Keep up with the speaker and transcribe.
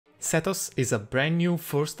Sethos is a brand new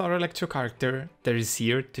 4-star Electro character that is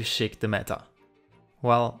here to shake the meta.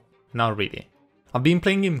 Well, not really. I've been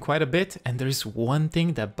playing him quite a bit and there is one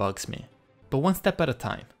thing that bugs me. But one step at a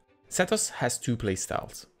time. Sethos has two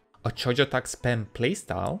playstyles. A charge attack spam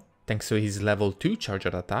playstyle, thanks to his level 2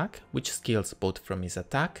 charged attack, which scales both from his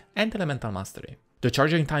attack and elemental mastery. The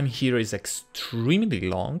charging time here is extremely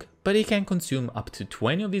long, but he can consume up to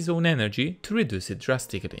 20 of his own energy to reduce it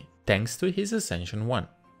drastically, thanks to his Ascension 1.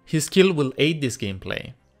 His skill will aid this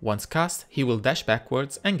gameplay. Once cast, he will dash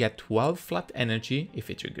backwards and get 12 flat energy if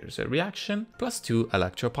it triggers a reaction, plus 2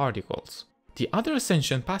 electro particles. The other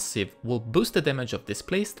Ascension passive will boost the damage of this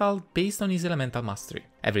playstyle based on his elemental mastery.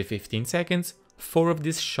 Every 15 seconds, 4 of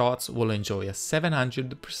these shots will enjoy a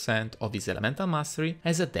 700% of his elemental mastery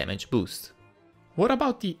as a damage boost. What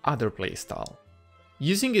about the other playstyle?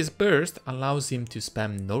 Using his burst allows him to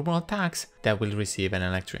spam normal attacks that will receive an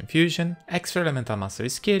electro infusion, extra elemental mastery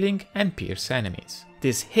scaling, and pierce enemies.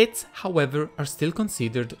 These hits, however, are still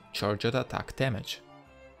considered charged attack damage.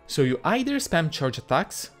 So you either spam charge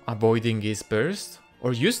attacks, avoiding his burst,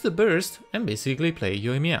 or use the burst and basically play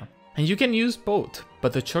Yoimiya. And you can use both,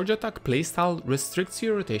 but the charge attack playstyle restricts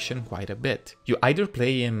your rotation quite a bit. You either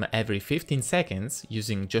play him every 15 seconds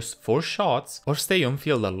using just 4 shots, or stay on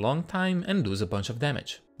field a long time and lose a bunch of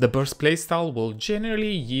damage. The burst playstyle will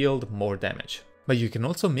generally yield more damage. But you can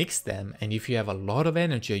also mix them, and if you have a lot of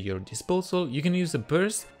energy at your disposal, you can use the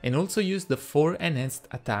burst and also use the 4 enhanced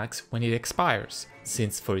attacks when it expires,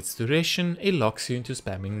 since for its duration it locks you into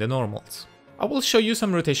spamming the normals. I will show you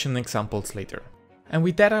some rotation examples later. And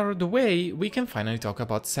with that out of the way, we can finally talk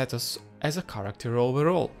about Sethos as a character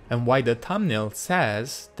overall, and why the thumbnail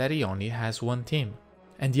says that he only has one team.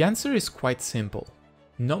 And the answer is quite simple.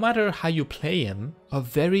 No matter how you play him, a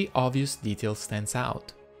very obvious detail stands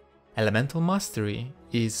out. Elemental Mastery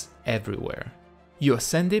is everywhere. You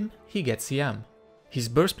ascend him, he gets EM. His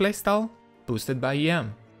burst playstyle, boosted by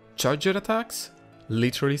EM. Charger attacks,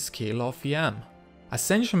 literally scale off EM.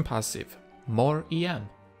 Ascension passive, more EM.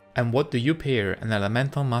 And what do you pair an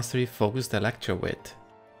Elemental Mastery focused Electro with?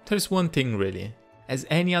 There's one thing really, as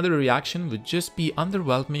any other reaction would just be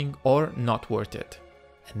underwhelming or not worth it.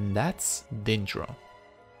 And that's Dendro.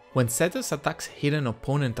 When Sethos attacks hit an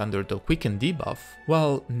opponent under the Quicken debuff,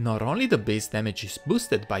 well, not only the base damage is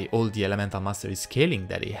boosted by all the Elemental Mastery scaling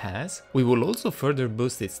that he has, we will also further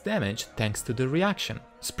boost its damage thanks to the reaction.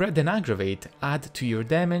 Spread and Aggravate add to your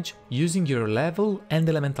damage using your level and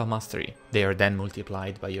Elemental Mastery. They are then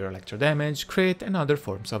multiplied by your electro damage, crit and other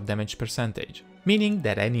forms of damage percentage, meaning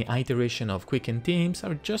that any iteration of Quicken teams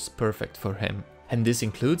are just perfect for him. And this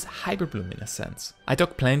includes Hyperbloom in a sense. I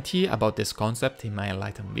talk plenty about this concept in my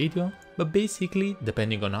Enlighten video, but basically,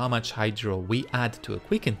 depending on how much Hydro we add to a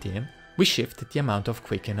Quicken team, we shift the amount of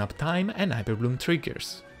Quicken uptime and Hyperbloom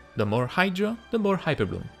triggers. The more Hydro, the more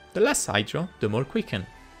Hyperbloom. The less Hydro, the more Quicken.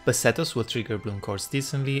 But Sethos will trigger Bloom Cores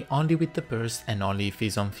decently only with the burst and only if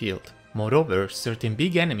he's on field. Moreover, certain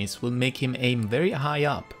big enemies will make him aim very high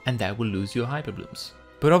up, and that will lose your Hyperblooms.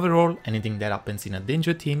 But overall, anything that happens in a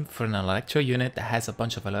Dendro team for an Electro unit that has a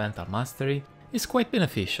bunch of Elemental Mastery is quite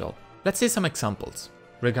beneficial. Let's see some examples.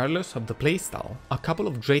 Regardless of the playstyle, a couple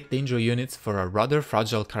of great Dendro units for a rather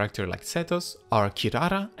fragile character like Sethos are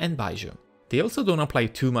Kirara and Baiju. They also don't apply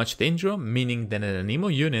too much Dendro, meaning that an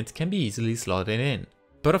Anemo unit can be easily slotted in.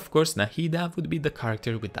 But of course Nahida would be the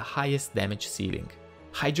character with the highest damage ceiling.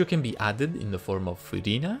 Hydro can be added in the form of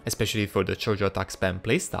Furina, especially for the charge attack spam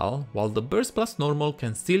playstyle, while the burst plus normal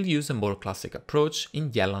can still use a more classic approach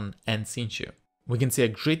in Yelan and Xingqiu. We can see a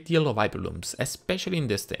great deal of Hyperblooms, especially in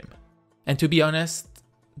this team. And to be honest,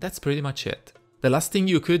 that's pretty much it. The last thing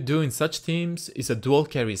you could do in such teams is a dual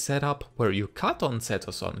carry setup where you cut on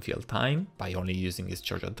Sethos on field time by only using his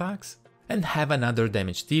charge attacks, and have another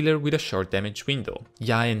damage dealer with a short damage window.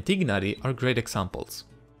 Yae and Tignari are great examples.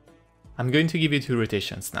 I'm going to give you 2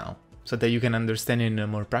 rotations now, so that you can understand in a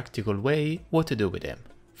more practical way what to do with him.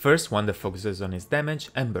 First, one that focuses on his damage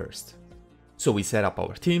and burst. So we set up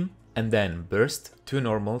our team, and then burst, 2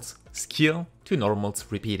 normals, skill, 2 normals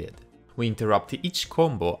repeated. We interrupt each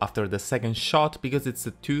combo after the second shot because it's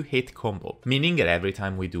a 2-hit combo, meaning that every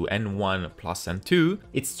time we do N1 plus N2,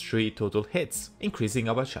 it's 3 total hits, increasing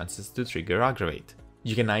our chances to trigger Aggravate.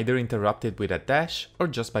 You can either interrupt it with a dash or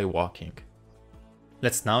just by walking.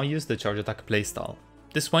 Let's now use the charge attack playstyle.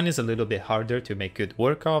 This one is a little bit harder to make good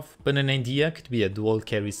work of, but an idea could be a dual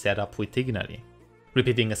carry setup with Tignari.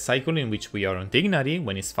 Repeating a cycle in which we are on Tignari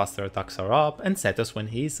when his faster attacks are up and Sethos when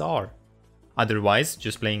he is R. Otherwise,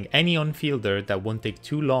 just playing any on-fielder that won't take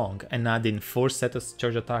too long and add in 4 Sethos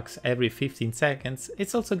charge attacks every 15 seconds,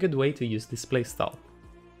 it's also a good way to use this playstyle.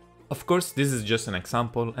 Of course, this is just an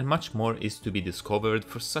example and much more is to be discovered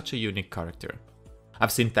for such a unique character.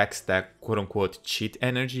 I've seen texts that quote-unquote cheat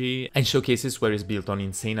energy and showcases where it's built on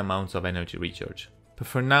insane amounts of energy recharge, but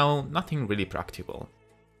for now, nothing really practical.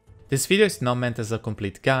 This video is not meant as a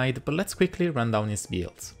complete guide, but let's quickly run down his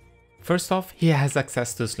builds. First off, he has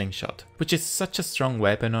access to Slingshot, which is such a strong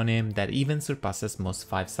weapon on him that even surpasses most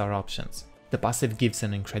 5-star options. The passive gives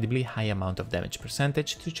an incredibly high amount of damage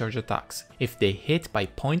percentage to charge attacks, if they hit by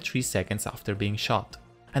 0.3 seconds after being shot.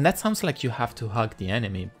 And that sounds like you have to hug the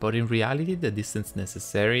enemy, but in reality the distance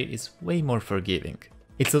necessary is way more forgiving.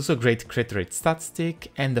 It's also a great crit rate stat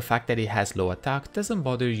stick, and the fact that it has low attack doesn't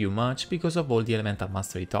bother you much because of all the elemental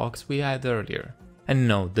mastery talks we had earlier. And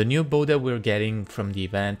no, the new bow that we're getting from the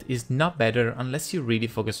event is not better unless you really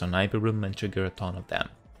focus on Hyper Room and trigger a ton of them,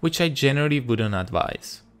 which I generally wouldn't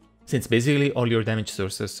advise. Since basically all your damage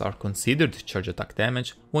sources are considered charge attack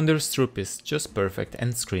damage, Wondrous Troop is just perfect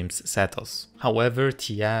and screams Sethos. However,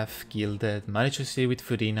 TF, Gilded, Maliciously with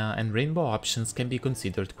Furina and Rainbow options can be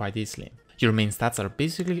considered quite easily. Your main stats are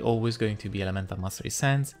basically always going to be Elemental Mastery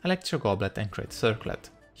Sands, Electro Goblet and Crit Circlet.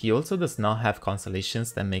 He also does not have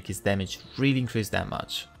constellations that make his damage really increase that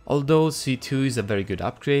much. Although C2 is a very good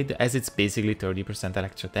upgrade as it's basically 30%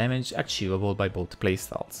 extra damage achievable by both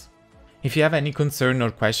playstyles. If you have any concern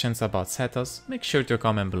or questions about Sethos, make sure to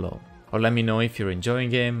comment below, or let me know if you're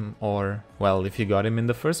enjoying him or, well, if you got him in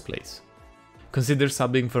the first place. Consider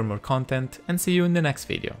subbing for more content and see you in the next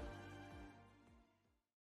video.